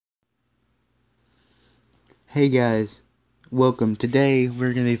Hey guys, welcome. Today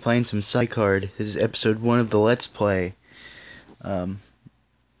we're going to be playing some Psycard. This is episode 1 of the Let's Play. And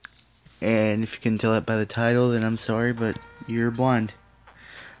if you can tell that by the title, then I'm sorry, but you're blind.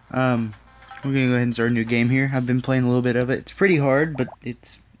 We're going to go ahead and start a new game here. I've been playing a little bit of it. It's pretty hard, but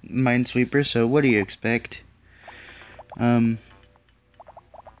it's Minesweeper, so what do you expect?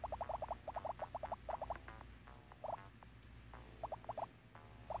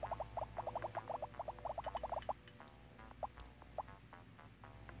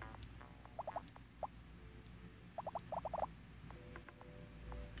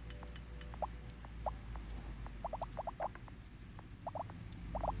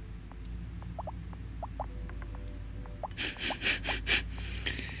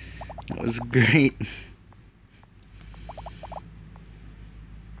 That was great.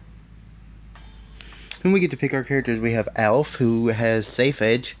 When we get to pick our characters, we have Alf, who has Safe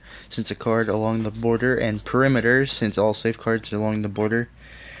Edge, since a card along the border, and Perimeter, since all safe cards are along the border.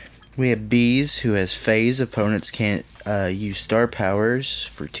 We have Bees, who has Phase. Opponents can't use star powers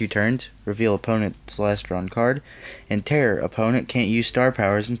for 2 turns. Reveal opponent's last drawn card. And Terror. Opponent can't use star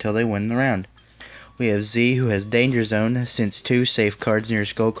powers until they win the round. We have Z, who has Danger Zone, since 2 safe cards near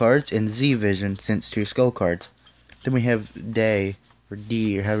skull cards. And Z Vision, since 2 skull cards. Then we have Day, or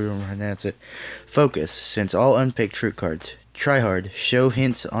D, or however you want to pronounce it. Focus, since all unpicked fruit cards. Tryhard. Show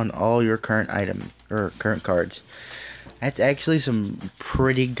hints on all your current current cards. That's actually some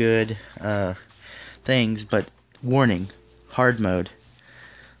pretty good things, but warning, hard mode.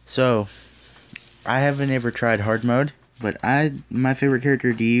 So, I haven't ever tried hard mode, but my favorite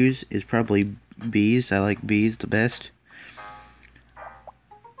character to use is probably Bees. I like Bees the best.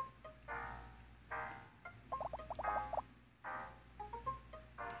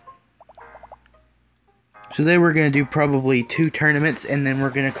 So today we're going to do probably 2 tournaments, and then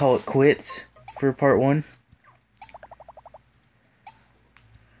we're going to call it quits for part 1.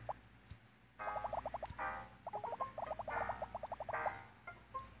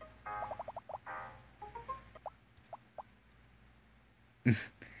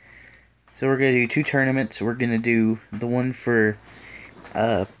 So we're going to do 2 tournaments. We're going to do the one for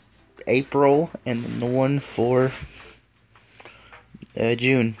April and then the one for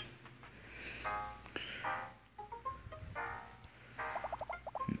June.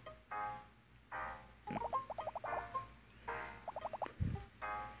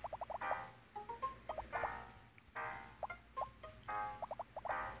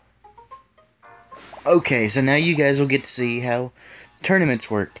 Okay, so now you guys will get to see how tournaments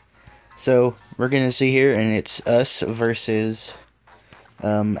work. So, we're going to see here, and it's us versus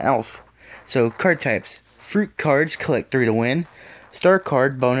Alf. So, card types. Fruit cards, collect 3 to win. Star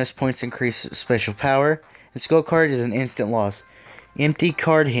card, bonus points increase special power. And skull card is an instant loss. Empty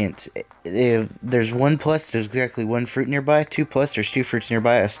card hint. If there's 1+, there's exactly 1 fruit nearby. 2+, there's 2 fruits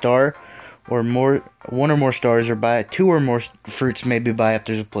nearby. A star or more, 1 or more stars are by. 2 or more fruits may be by if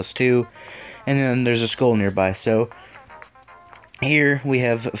there's a +2. And then there's a skull nearby. So here we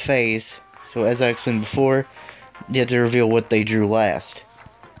have Phase. So as I explained before, you have to reveal what they drew last.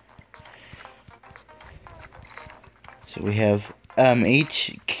 So we have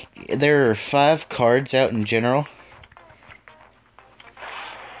there are 5 cards out in general.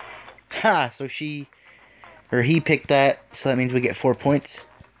 Ha! So he picked that, so that means we get 4 points.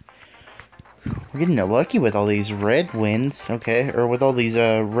 We're getting lucky with all these red wins, okay, or with all these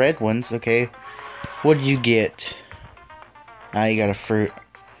red ones, okay. What did you get? Ah, you got a fruit.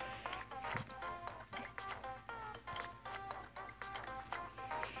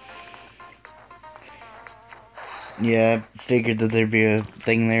 Yeah, I figured that there'd be a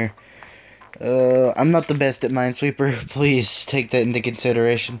thing there. I'm not the best at Minesweeper. Please take that into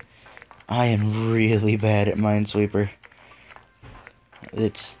consideration. I am really bad at Minesweeper.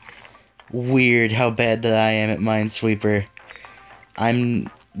 It's weird how bad that I am at Minesweeper. I'm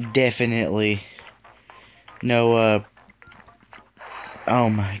definitely no, oh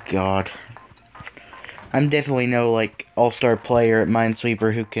my god. I'm definitely no, like, all-star player at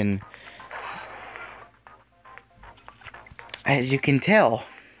Minesweeper who can, as you can tell.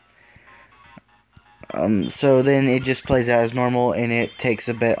 So then it just plays out as normal, and it takes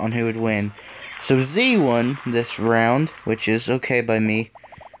a bet on who would win. So Z won this round, which is okay by me.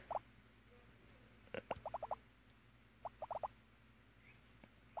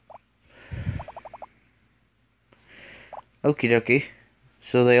 Okie dokie.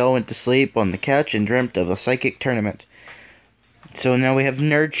 So they all went to sleep on the couch and dreamt of a psychic tournament. So now we have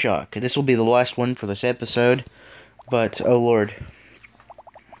Nerd Shock. This will be the last one for this episode. But, oh lord.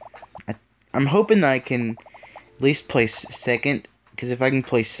 I'm hoping I can at least place second. Because if I can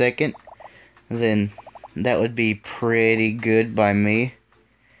place second, then That would be pretty good by me.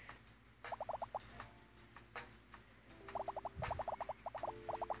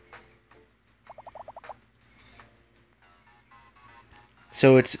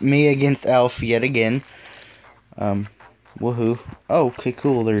 So it's me against Alf yet again. Woohoo. Oh, okay,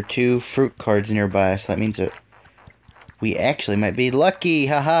 cool. There are 2 fruit cards nearby, so that means that we actually might be lucky.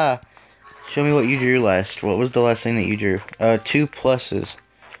 Haha. Show me what you drew last. What was the last thing that you drew? 2 pluses.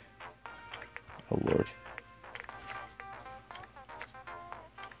 Oh, Lord.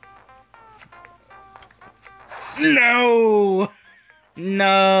 No!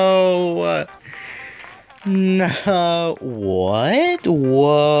 No! No! What?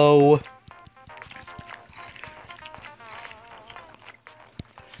 Whoa.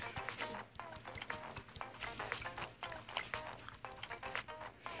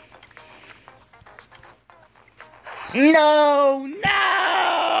 No!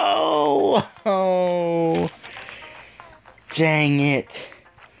 No! Oh. Dang it.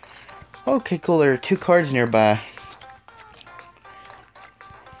 Okay, cool. There are 2 cards nearby.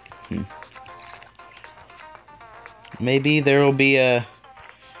 Maybe there will be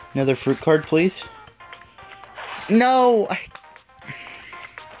another fruit card, please. No!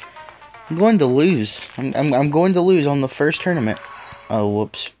 I'm going to lose. I'm going to lose on the first tournament. Oh,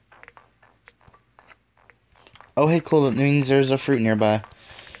 whoops. Oh, hey, cool. That means there's a fruit nearby.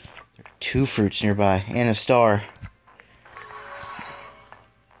 There are 2 fruits nearby. And a star.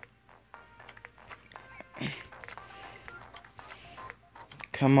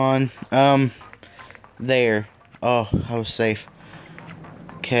 Come on. There. Oh, I was safe.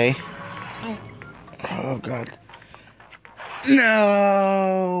 Okay. Oh, God.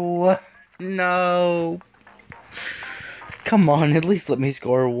 No! No! Come on, at least let me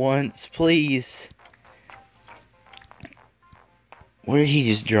score once, please. What did he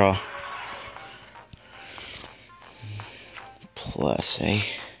just draw? Plus, eh?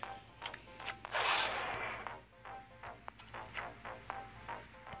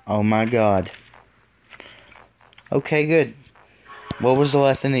 Oh my God. Okay, good. What was the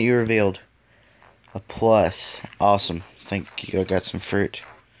last thing that you revealed? A plus. Awesome. Thank you. I got some fruit.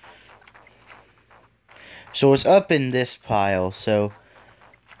 So it's up in this pile, so...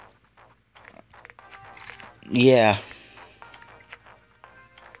 yeah.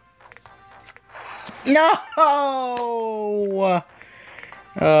 No!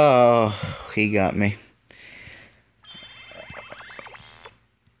 Oh, he got me.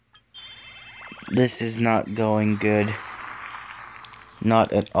 This is not going good.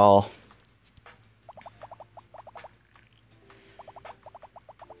 Not at all.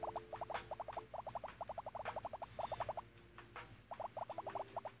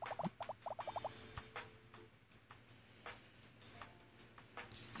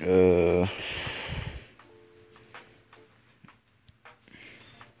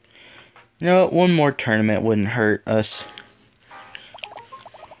 You know what? One more tournament wouldn't hurt us.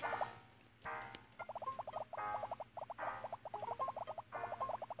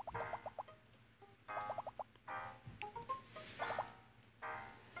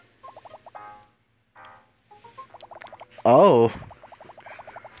 Oh.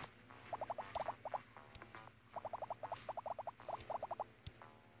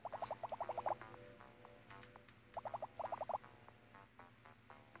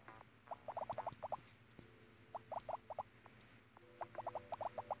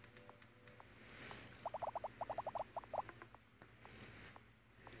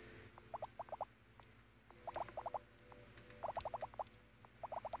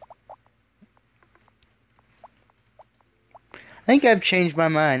 I think I've changed my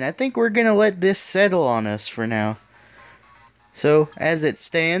mind. I think we're gonna let this settle on us for now. So, as it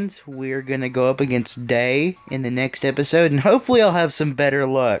stands, we're gonna go up against Day in the next episode, and hopefully I'll have some better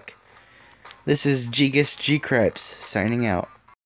luck. This is Gigas G Cripes signing out.